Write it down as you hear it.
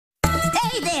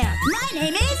Hey there, my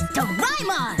name is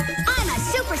Doraemon. I'm a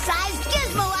supersized,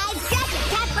 gizmo-eyed gadget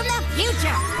cat from the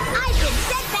future. I've been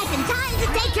sent back in time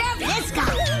to take care of this guy,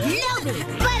 Nobi,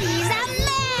 but he's a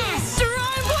mess.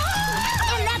 Doraemon!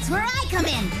 And that's where I come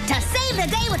in, to save the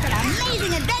day with an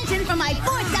amazing invention from my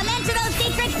fourth-dimensional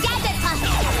secret gadget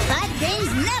puzzle. But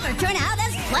things never turn out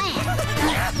as planned.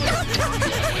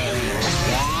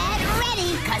 Get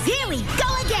ready, cause here we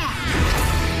go again.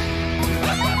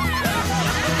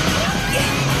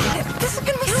 This is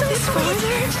gonna be so fun.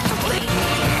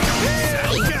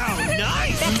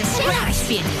 Nice! That's a splash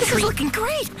spin. This is looking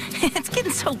great. It's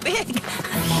getting so big.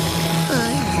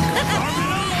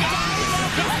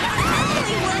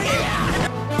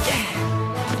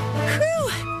 Whew.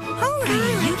 All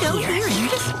right, you go here.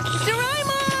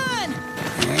 Doraemon!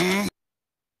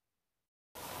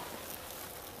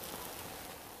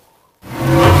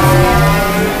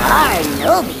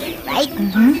 Nobi, right?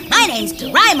 My name's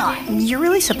Doraemon. You're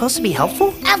really supposed to be helpful?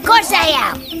 Of course I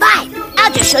am. Fine.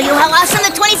 I'll just show you how awesome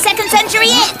the 22nd century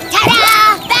is.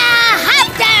 Ta-da! The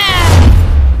Hopter!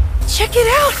 Check it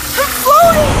out! I'm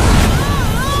floating!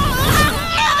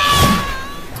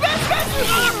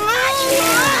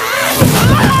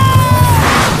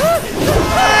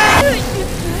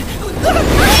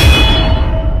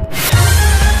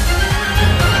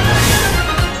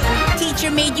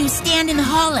 Teacher made you stand in the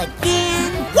hall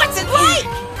again. What's it like?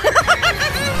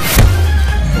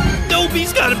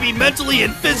 Nobi's gotta be mentally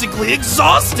and physically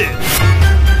exhausted.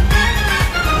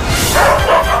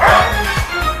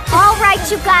 All right,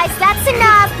 you guys, that's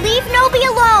enough. Leave Nobi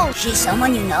alone. She's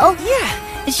someone you know?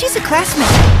 Yeah, and she's a classmate.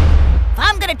 If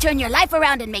I'm gonna turn your life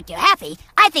around and make you happy,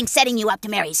 I think setting you up to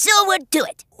marry Syl would do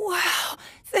it. Wow,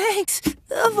 thanks.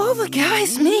 Of all the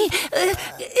guys, me,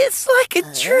 it's like a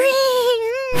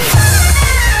dream.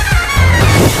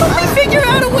 Help me figure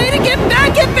out a way to get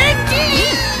back at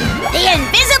Benji! The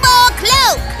invisible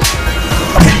cloak!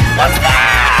 What's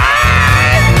that?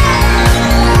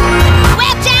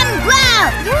 Whip and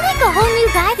glove! You're like a whole new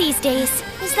guy these days.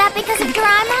 Is that because of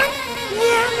Doraemon?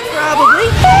 Yeah, probably.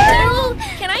 Oh,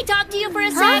 can I talk to you for a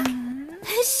sec?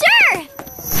 Sure!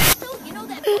 You know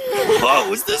that...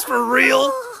 Whoa, is this for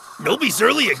real? Nobi's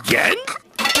early again?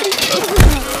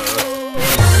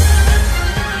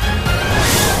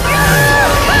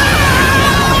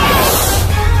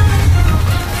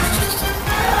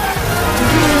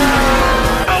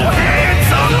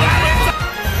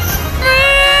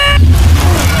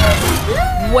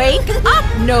 Wake up,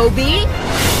 Nobi!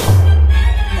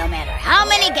 No matter how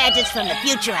many gadgets from the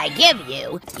future I give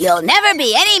you, you'll never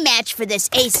be any match for this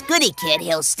Ace Goody kid.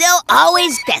 He'll still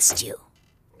always best you.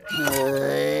 Have a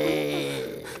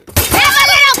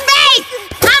little faith!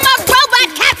 I'm a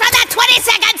robot cat from the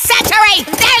 22nd century!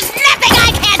 There's